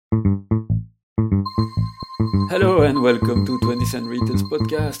Hello and welcome to 20 Cent Retail's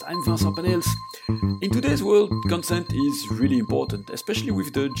podcast. I'm Vincent Panels. In today's world, consent is really important, especially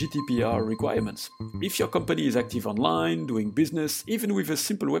with the GDPR requirements. If your company is active online, doing business, even with a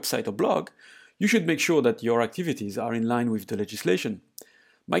simple website or blog, you should make sure that your activities are in line with the legislation.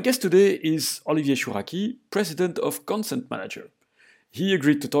 My guest today is Olivier Chouraki, President of Consent Manager. He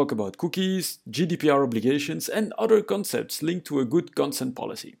agreed to talk about cookies, GDPR obligations, and other concepts linked to a good consent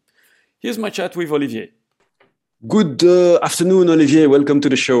policy. Here's my chat with Olivier. Good afternoon, Olivier. Welcome to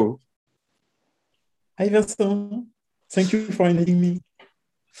the show. Hi, Vincent. Thank you for inviting me.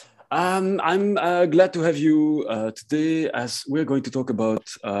 I'm glad to have you today as we're going to talk about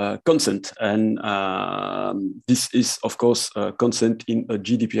consent. And this is, of course, consent in a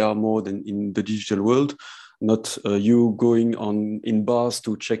GDPR mode and in the digital world, not you going on in bars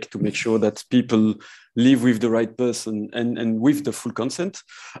to check to make sure that people live with the right person and with the full consent.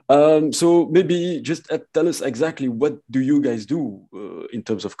 So maybe just tell us exactly what do you guys do in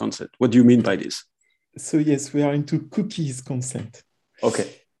terms of consent? What do you mean by this? So yes, we are into cookies consent. Okay.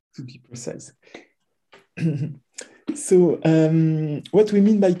 To be precise. So what we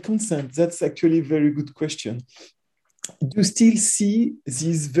mean by consent, that's actually a very good question. You still see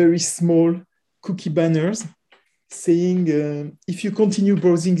these very small cookie banners saying, if you continue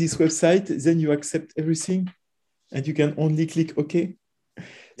browsing this website, then you accept everything and you can only click OK.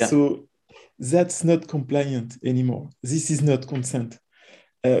 Yeah. So that's not compliant anymore. This is not consent.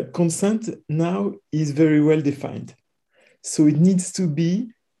 Consent now is very well defined. So it needs to be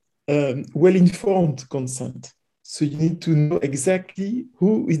well-informed consent. So you need to know exactly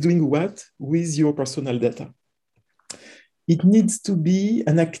who is doing what with your personal data. It needs to be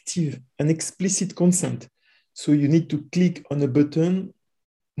an active, an explicit consent. So you need to click on a button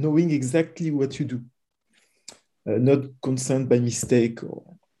knowing exactly what you do, not consent by mistake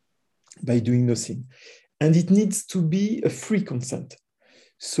or by doing nothing. And it needs to be a free consent.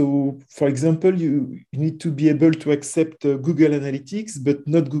 So, for example, you need to be able to accept Google Analytics, but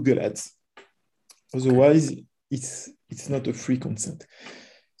not Google Ads. Otherwise, it's not a free consent.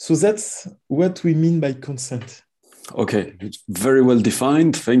 So that's what we mean by consent. Okay, it's very well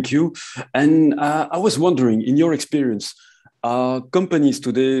defined. Thank you. And I was wondering, in your experience, companies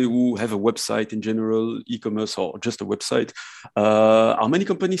today who have a website in general, e-commerce or just a website, are many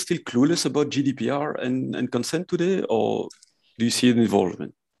companies still clueless about GDPR and consent today, or do you see an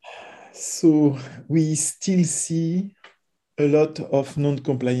involvement? So we still see a lot of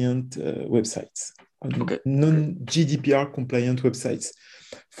non-compliant websites, non-GDPR compliant websites.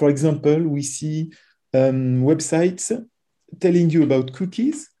 For example, we see websites telling you about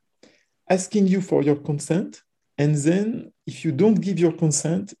cookies, asking you for your consent, and then if you don't give your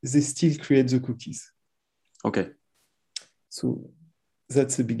consent, they still create the cookies. Okay. So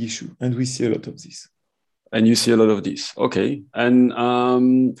that's a big issue, and we see a lot of this. And you see a lot of this. Okay. And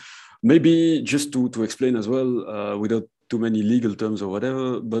maybe just to explain as well, without too many legal terms or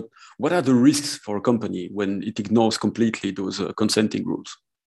whatever, but what are the risks for a company when it ignores completely those consenting rules?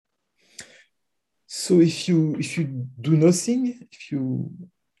 So if you do nothing, if you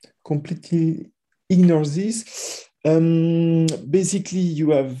completely ignore this, basically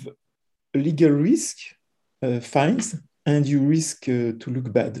you have a legal risk, fines, and you risk to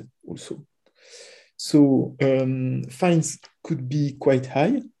look bad also. So fines could be quite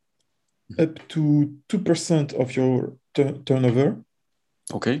high, up to 2% of your turnover.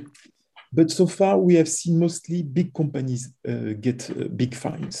 Okay. But so far, we have seen mostly big companies get big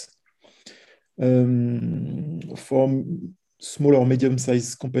fines. For small or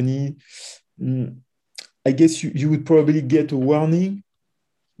medium-sized company, I guess you would probably get a warning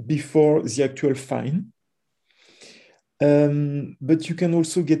before the actual fine. But you can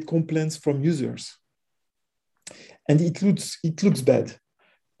also get complaints from users. And it looks bad.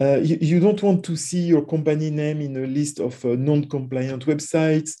 You don't want to see your company name in a list of non-compliant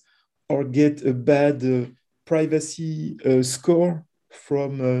websites or get a bad privacy score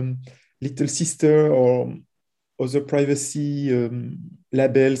from Little Sister or other privacy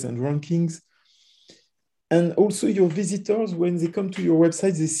labels and rankings. And also your visitors, when they come to your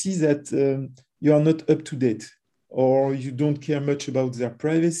website, they see that you are not up to date or you don't care much about their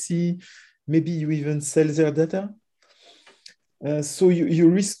privacy. Maybe you even sell their data. So you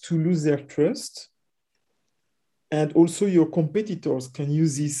risk to lose their trust. And also your competitors can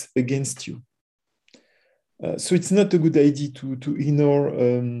use this against you. So it's not a good idea to ignore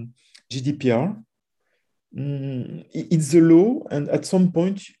GDPR. It's the law, and at some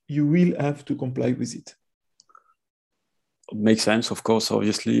point you will have to comply with it. Makes sense, of course.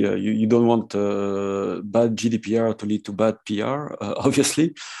 Obviously, you don't want bad GDPR to lead to bad PR,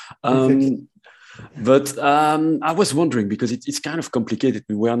 obviously. Exactly. But I was wondering because it's kind of complicated.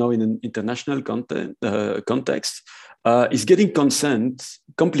 We are now in an international context. Is getting consent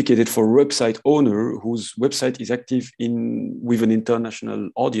complicated for a website owner whose website is active with an international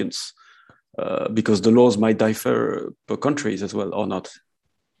audience? Because the laws might differ per countries as well, or not?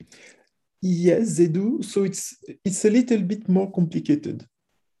 Yes, they do. So it's a little bit more complicated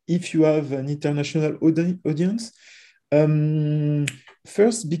if you have an international audience.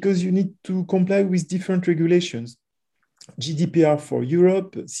 First, because you need to comply with different regulations. GDPR for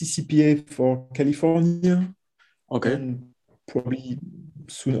Europe, CCPA for California, Okay. and probably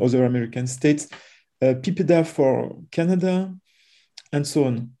soon other American states, PIPEDA for Canada, and so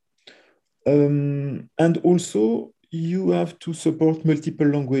on. And also, you have to support multiple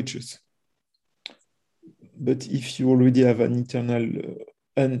languages. But if you already have an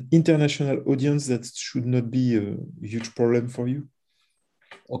international audience, that should not be a huge problem for you.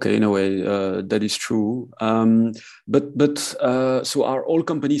 Okay, in a way, that is true. So are all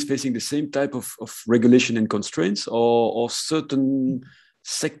companies facing the same type of regulation and constraints, or certain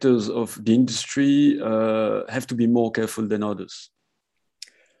sectors of the industry have to be more careful than others?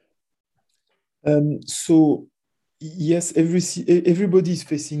 So yes, everybody is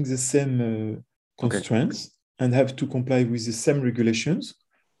facing the same constraints and have to comply with the same regulations,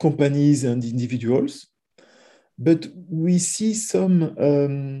 companies and individuals. But we see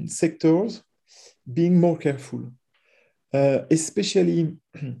some sectors being more careful, especially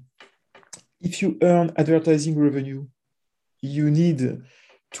if you earn advertising revenue, you need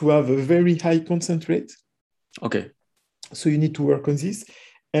to have a very high consent rate. Okay. So you need to work on this.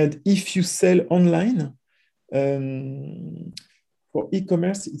 And if you sell online, for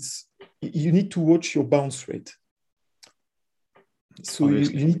e-commerce, you need to watch your bounce rate. So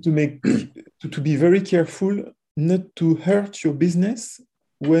you need to be very careful not to hurt your business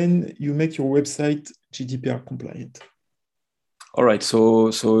when you make your website GDPR compliant. All right. So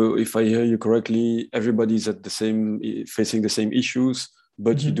if I hear you correctly, everybody's facing the same issues,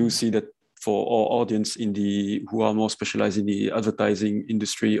 but you do see that for our audience who are more specialized in the advertising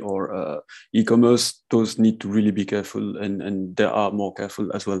industry or e-commerce, those need to really be careful, and they are more careful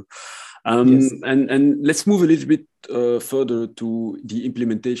as well. Yes. And let's move a little bit further to the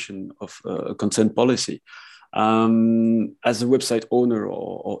implementation of consent policy. As a website owner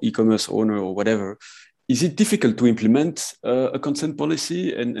or e-commerce owner or whatever, is it difficult to implement a consent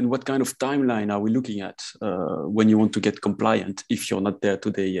policy, and what kind of timeline are we looking at when you want to get compliant if you're not there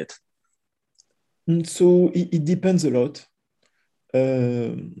today yet? So it depends a lot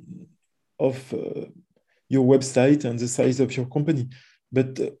of your website and the size of your company.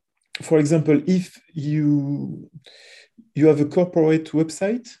 But for example, if you have a corporate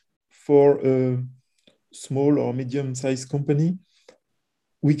website for a small or medium-sized company,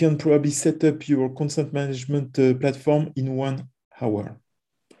 we can probably set up your consent management platform in 1 hour.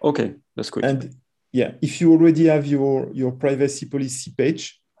 Okay, that's quick. And yeah, if you already have your privacy policy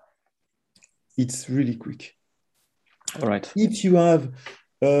page, it's really quick. All right. If you have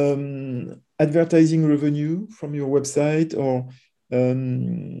advertising revenue from your website or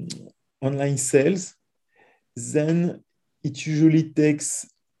online sales, then it usually takes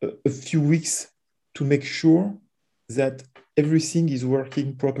a few weeks to make sure that everything is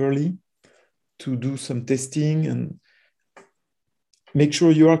working properly, to do some testing and make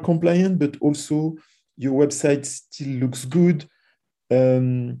sure you are compliant, but also your website still looks good.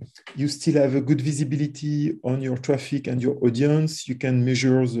 You still have a good visibility on your traffic and your audience. You can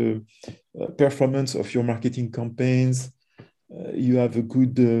measure the performance of your marketing campaigns. You have a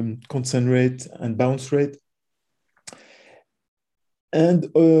good consent rate and bounce rate. And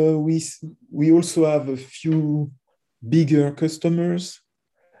we also have a few bigger customers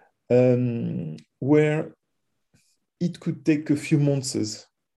where it could take a few months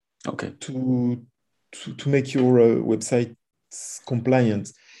to make your website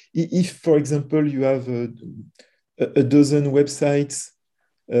compliant. If, for example, you have a dozen websites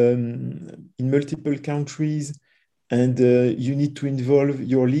in multiple countries and you need to involve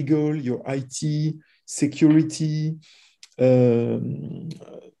your legal, your IT, security, your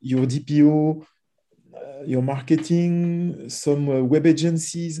DPO, your marketing, some web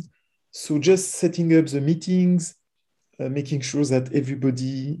agencies. So just setting up the meetings, making sure that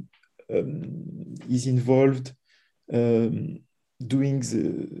everybody is involved, doing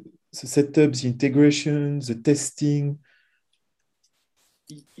the setup, the integration, the testing.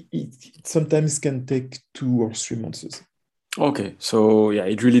 It sometimes can take 2 or 3 months. Okay, so yeah,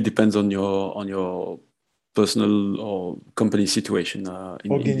 it really depends on your personal or company situation,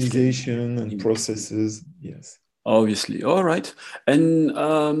 organization and processes. Yes. Obviously. All right. And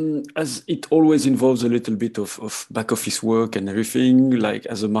as it always involves a little bit of back office work and everything, like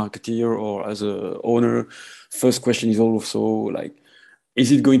as a marketeer or as a owner, first question is also like,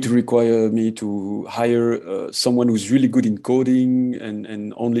 is it going to require me to hire someone who's really good in coding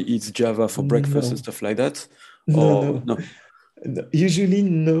and only eats Java for breakfast and No, stuff like that? no, Or no. no? No. Usually,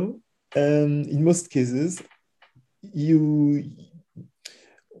 no. In most cases, you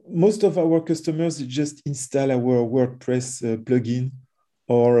most of our customers just install our WordPress plugin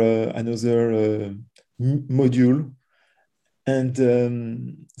or another module, and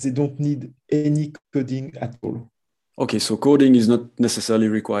they don't need any coding at all. Okay, so coding is not necessarily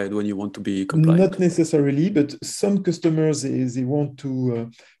required when you want to be Not compliant. necessarily, but some customers they want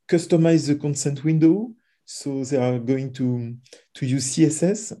to customize the consent window, so they are going to use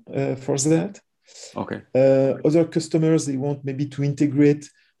CSS for that. Okay. Other customers they want maybe to integrate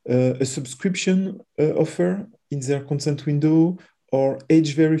a subscription offer in their consent window or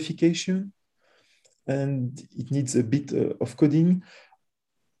age verification, and it needs a bit of coding.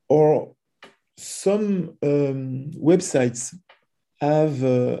 Or some websites have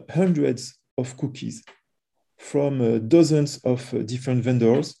hundreds of cookies from dozens of different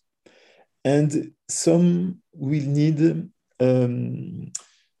vendors, and some will need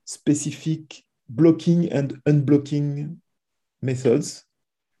specific blocking and unblocking methods,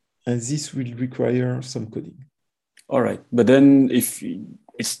 and this will require some coding. All right. But then if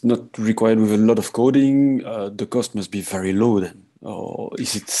it's not required with a lot of coding, the cost must be very low then. Or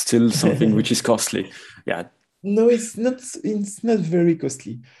is it still something which is costly? Yeah. No, it's not. It's not very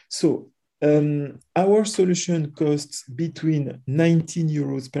costly. So our solution costs between 19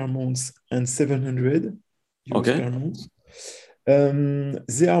 euros per month and 700 euros Okay. per month.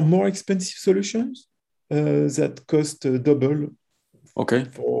 There are more expensive solutions that cost double Okay.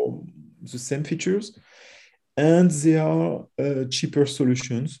 for the same features, and there are cheaper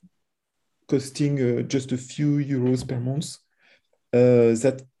solutions costing just a few euros per month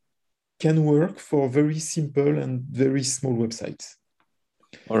that can work for very simple and very small websites.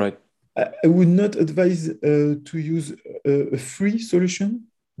 All right. I would not advise to use a free solution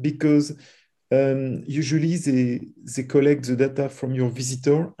because usually they collect the data from your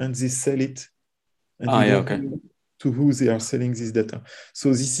visitor and they sell it, and Ah, you yeah. don't Okay. know to who they are selling this data. So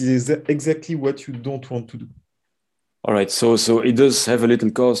this is exactly what you don't want to do. All right. So it does have a little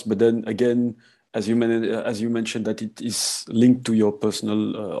cost, but then again, as you mentioned that it is linked to your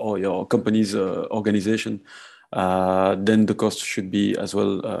personal or your company's organization, then the cost should be as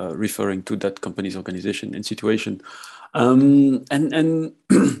well referring to that company's organization and situation. And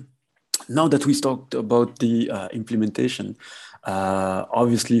now that we talked about the implementation,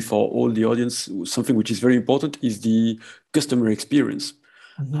 obviously for all the audience, something which is very important is the customer experience.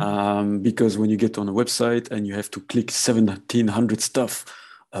 Mhm. Because when you get on a website and you have to click 1700 stuff,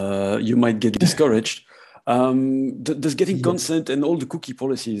 you might get discouraged. Does getting Yes. consent and all the cookie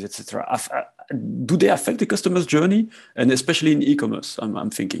policies, etc., do they affect the customer's journey? And especially in e-commerce, I'm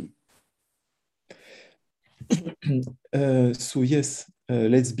thinking. So yes,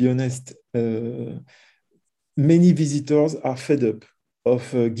 let's be honest. Many visitors are fed up of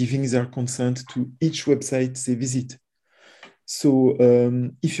giving their consent to each website they visit. So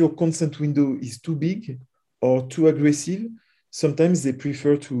if your consent window is too big or too aggressive, sometimes they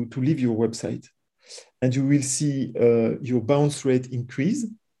prefer to leave your website, and you will see your bounce rate increase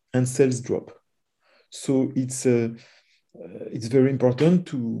and sales drop. So it's very important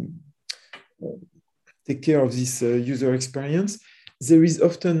to take care of this user experience. There is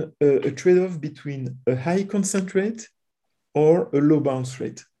often a trade-off between a high consent rate or a low bounce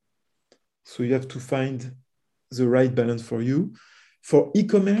rate. So you have to find the right balance for you. For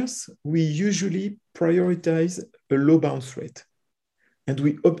e-commerce, we usually prioritize a low bounce rate, and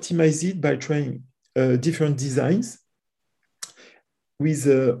we optimize it by trying different designs with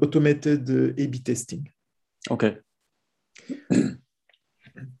automated A/B testing. Okay.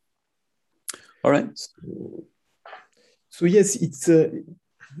 All right. So yes,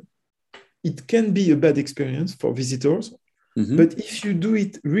 it can be a bad experience for visitors, Mm-hmm. but if you do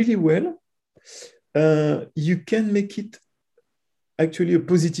it really well, you can make it actually a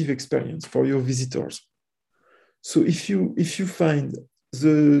positive experience for your visitors. So if you find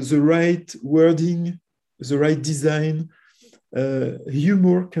the right wording, the right design,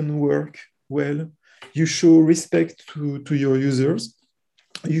 humor can work well. You show respect to your users.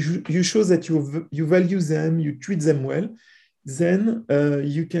 You show that you value them, you treat them well. Then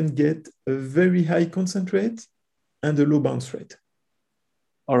you can get a very high consent rate and a low bounce rate.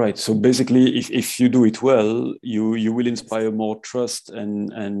 All right. So basically, if you do it well, you will Yes. inspire more trust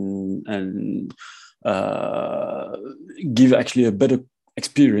and give actually a better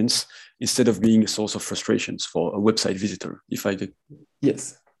experience instead of being a source of frustrations for a website visitor, if I did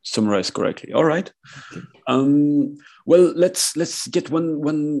summarize correctly. All right. Okay. Well, let's get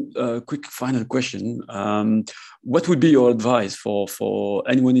one quick final question. What would be your advice for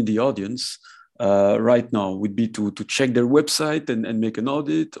anyone in the audience right now? Would be to check their website and make an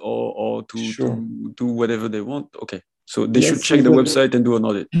audit, or to do whatever they want? Okay, so they should check the website and do an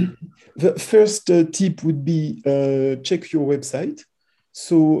audit. The first tip would be check your website.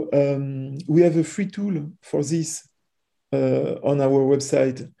 So we have a free tool for this on our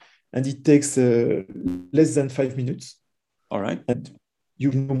website, and it takes less than 5 minutes. All right. And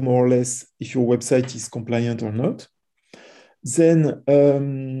you know more or less if your website is compliant or not. Then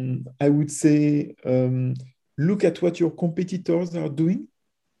I would say look at what your competitors are doing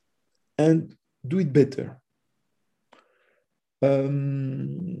and do it better.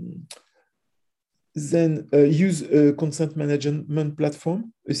 Then use a consent management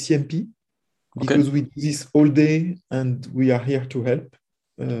platform, a CMP, because we do this all day and we are here to help.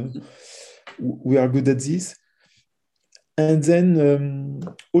 We are good at this. And then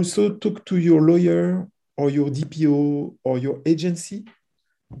also talk to your lawyer or your DPO or your agency,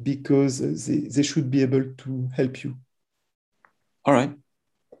 because they should be able to help you. All right.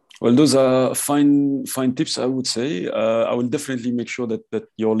 Well, those are fine tips, I would say. I will definitely make sure that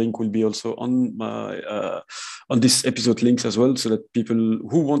your link will be also on this episode links as well, so that people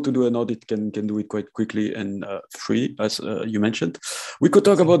who want to do an audit can do it quite quickly and free, as you mentioned. We could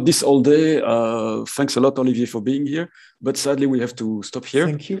talk about this all day. Thanks a lot, Olivier, for being here. But sadly, we have to stop here.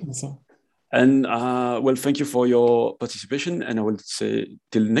 Thank you, Vincent. And well, thank you for your participation. And I will say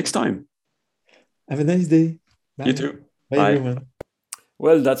till next time. Have a nice day. Bye. You too. Bye, everyone.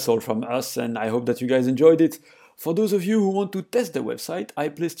 Well, that's all from us, and I hope that you guys enjoyed it. For those of you who want to test the website, I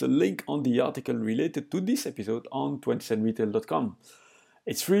placed a link on the article related to this episode on 20centretail.com.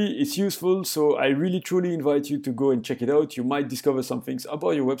 It's free, it's useful, so I really truly invite you to go and check it out. You might discover some things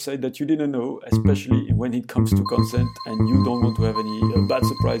about your website that you didn't know, especially when it comes to consent and you don't want to have any bad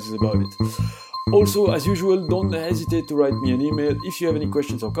surprises about it. Also, as usual, don't hesitate to write me an email if you have any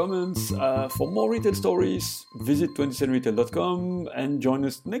questions or comments. For more retail stories, visit 20centretail.com and join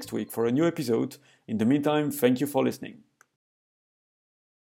us next week for a new episode. In the meantime, thank you for listening.